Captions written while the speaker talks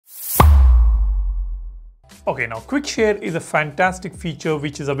Okay, now Quickshare is a fantastic feature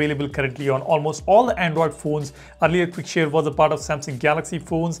which is available currently on almost all the Android phones. Earlier, Quickshare was a part of Samsung Galaxy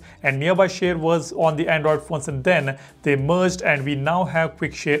phones and Nearby Share was on the Android phones, and then they merged and we now have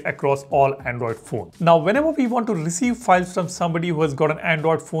Quickshare across all Android phones. Now, whenever we want to receive files from somebody who has got an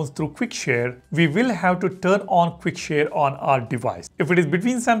Android phone through Quickshare, we will have to turn on Quickshare on our device. If it is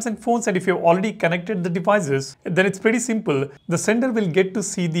between Samsung phones and if you have already connected the devices, then it's pretty simple. The sender will get to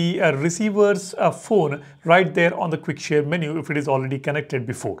see the receiver's phone right there on the Quickshare menu if it is already connected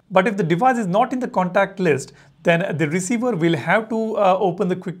before. But if the device is not in the contact list, then the receiver will have to open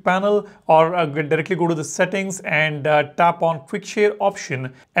the quick panel or directly go to the settings and tap on Quickshare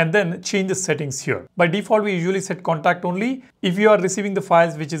option and then change the settings here. By default, we usually set contact only. If you are receiving the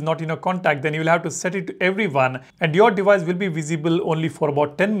files which is not in your contact, then you will have to set it to everyone and your device will be visible only for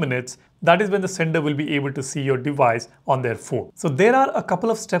about 10 minutes. That is when the sender will be able to see your device on their phone. So there are a couple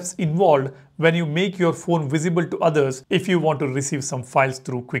of steps involved when you make your phone visible to others if you want to receive some files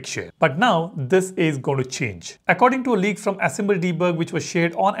through Quickshare. But now this is going to change. According to a leak from Assemble Debug which was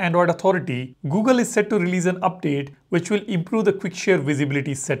shared on Android Authority, Google is set to release an update which will improve the Quickshare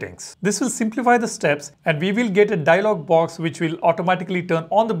visibility settings. This will simplify the steps and we will get a dialog box which will automatically turn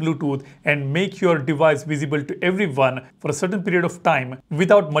on the Bluetooth and make your device visible to everyone for a certain period of time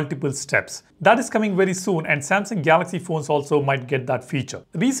without multiple steps. That is coming very soon and Samsung Galaxy phones also might get that feature.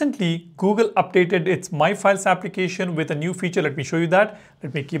 Recently, Google updated its My Files application with a new feature. Let me show you that.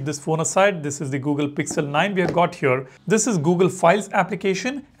 Let me keep this phone aside. This is the Google Pixel 9 we have got here. This is Google Files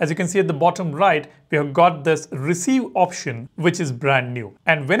application. As you can see at the bottom right, we have got this receive option which is brand new.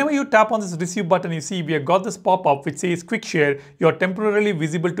 And whenever you tap on this receive button, you see we have got this pop-up which says Quickshare, you are temporarily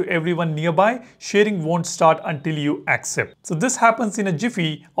visible to everyone nearby. Sharing won't start until you accept. So this happens in a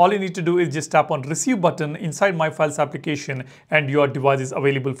jiffy. All you need to do is just tap on receive button inside My Files application and your device is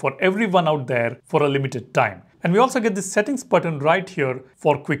available for everyone out there for a limited time. And we also get the settings button right here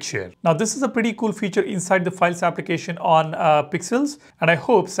for Quickshare. Now this is a pretty cool feature inside the Files application on Pixels, and I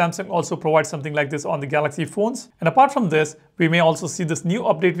hope Samsung also provides something like this on the Galaxy phones. And apart from this, we may also see this new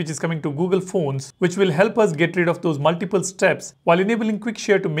update which is coming to Google phones, which will help us get rid of those multiple steps while enabling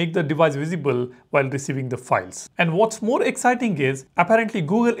Quickshare to make the device visible while receiving the files. And what's more exciting is apparently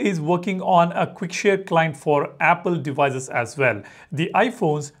Google is working on a Quickshare client for Apple devices as well. The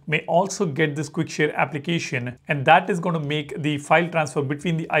iPhones may also get this Quickshare application, and that is going to make the file transfer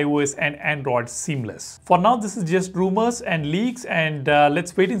between the iOS and Android seamless. For now, this is just rumors and leaks, and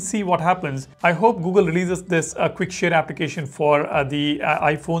let's wait and see what happens. I hope Google releases this Quickshare application for the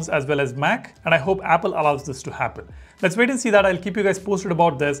iPhones as well as Mac, and I hope Apple allows this to happen. Let's wait and see that. I'll keep you guys posted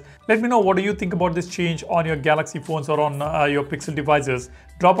about this. Let me know what do you think about this change on your Galaxy phones or on your Pixel devices.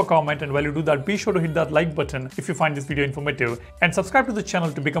 Drop a comment, and while you do that, be sure to hit that like button if you find this video informative and subscribe to the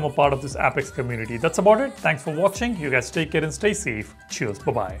channel to become a part of this Apex community. That's about it. Thanks for watching. You guys take care and stay safe. Cheers.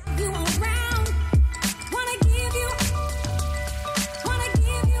 Bye-bye.